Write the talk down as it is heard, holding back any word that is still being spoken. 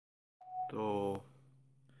तो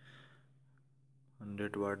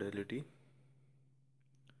 100 वाट एलईडी,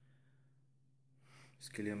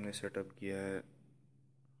 इसके लिए हमने सेटअप किया है,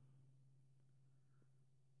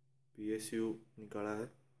 पीएसयू निकाला है,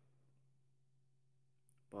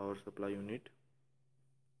 पावर सप्लाई यूनिट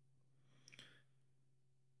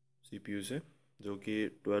सीपीयू से, जो कि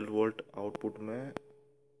 12 वोल्ट आउटपुट में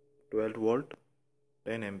 12 वोल्ट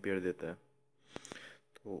 10 एम्पियर देता है।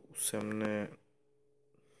 तो उससे हमने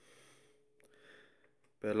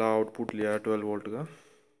पहला आउटपुट लिया है 12 वोल्ट का,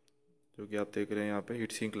 जो कि आप देख रहे हैं यहाँ पे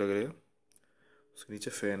हीट सिंक लग रही है, उसके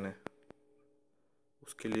नीचे फ़ैन है,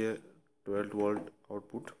 उसके लिए 12 वोल्ट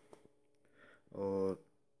आउटपुट। और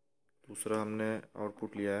दूसरा हमने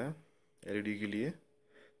आउटपुट लिया है एलईडी के लिए,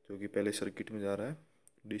 जो कि पहले सर्किट में जा रहा है,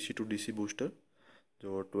 डीसी टू डीसी बूस्टर,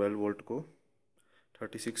 जो 12 वोल्ट को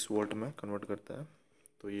 36 वोल्ट में कन्वर्ट करता है।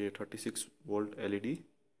 तो ये 36 वोल्ट एलईडी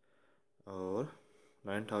और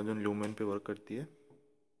 9000 ल्यूमेन पे वर्क करती है,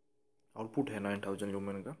 आउटपुट है 9000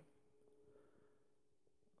 ल्यूमेन का।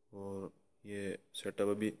 और ये सेटअप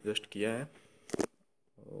अभी जस्ट किया है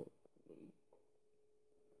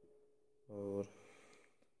और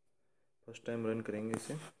फर्स्ट टाइम रन करेंगे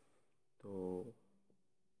इसे। तो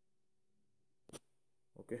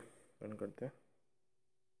ओके, रन करते हैं।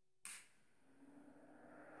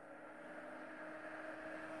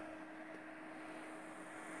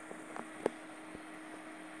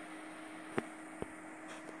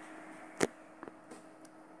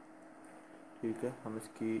 ठीक है, हम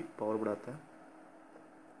इसकी पावर बढ़ाते हैं।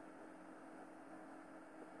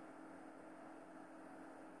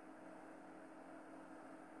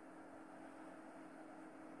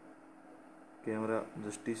 कैमरा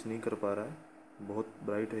जस्टिस नहीं कर पा रहा है, बहुत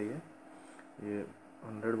ब्राइट है ये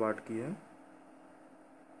 100 वाट की है।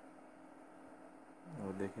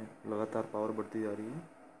 और देखें, लगातार पावर बढ़ती जा रही है।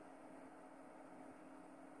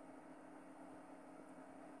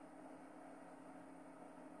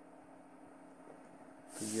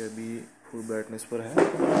 तो ये अभी फुल ब्राइटनेस पर है।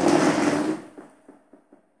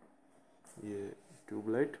 ये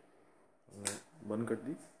ट्यूबलाइट हमने बंद कर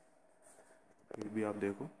दी, फिर भी आप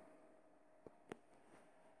देखो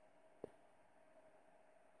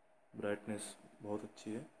ब्राइटनेस बहुत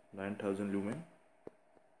अच्छी है, 9000 ल्यूमेन।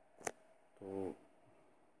 तो